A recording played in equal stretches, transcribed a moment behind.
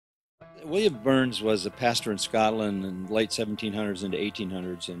William Burns was a pastor in Scotland in the late 1700s into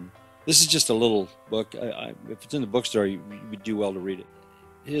 1800s, and this is just a little book. If it's in the bookstore, you would do well to read it.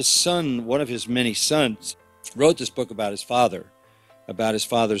 His son, one of his many sons, wrote this book about his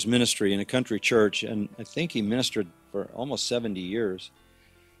father's ministry in a country church, and I think he ministered for almost 70 years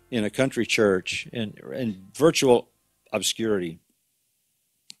in a country church in virtual obscurity.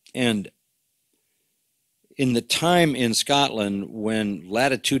 And in the time in Scotland when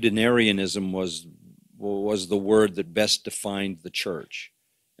latitudinarianism was the word that best defined the church,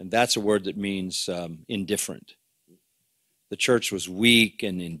 and that's a word that means indifferent. The church was weak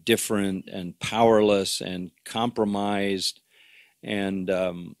and indifferent and powerless and compromised, and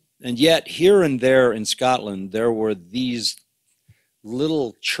yet here and there in Scotland there were these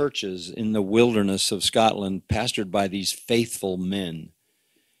little churches in the wilderness of Scotland pastored by these faithful men.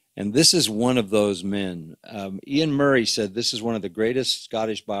 And this is one of those men. Ian Murray said this is one of the greatest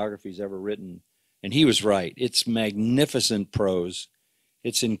Scottish biographies ever written. And he was right. It's magnificent prose.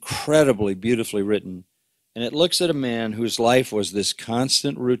 It's incredibly beautifully written. And it looks at a man whose life was this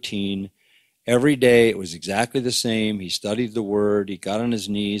constant routine. Every day it was exactly the same. He studied the Word. He got on his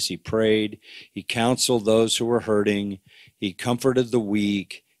knees. He prayed. He counseled those who were hurting. He comforted the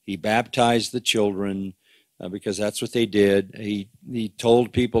weak. He baptized the children. Because that's what they did. He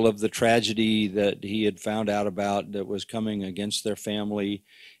told people of the tragedy that he had found out about that was coming against their family.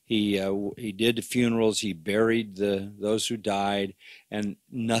 He did funerals. He buried those who died, and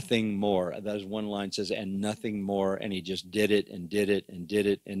nothing more. That one line says, and nothing more. And he just did it and did it and did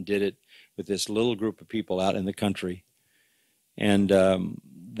it and did it with this little group of people out in the country. And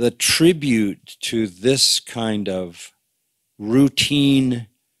the tribute to this kind of routine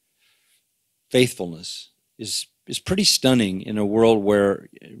faithfulness is pretty stunning in a world where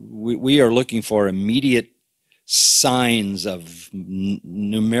we are looking for immediate signs of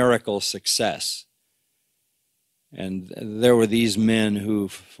numerical success. And there were these men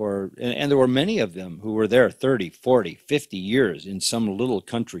and there were many of them who were there 30, 40, 50 years in some little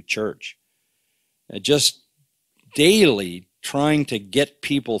country church, just daily trying to get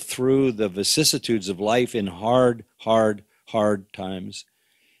people through the vicissitudes of life in hard times.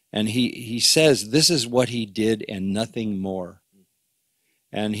 And he says this is what he did and nothing more.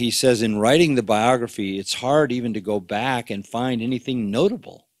 And he says in writing the biography, it's hard even to go back and find anything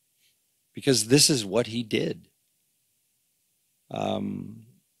notable because this is what he did.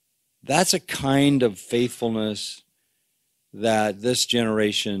 That's a kind of faithfulness that this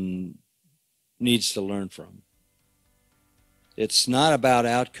generation needs to learn from. It's not about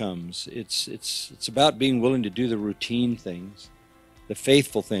outcomes. It's about being willing to do the routine things, the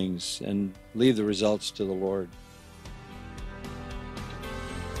faithful things, and leave the results to the Lord.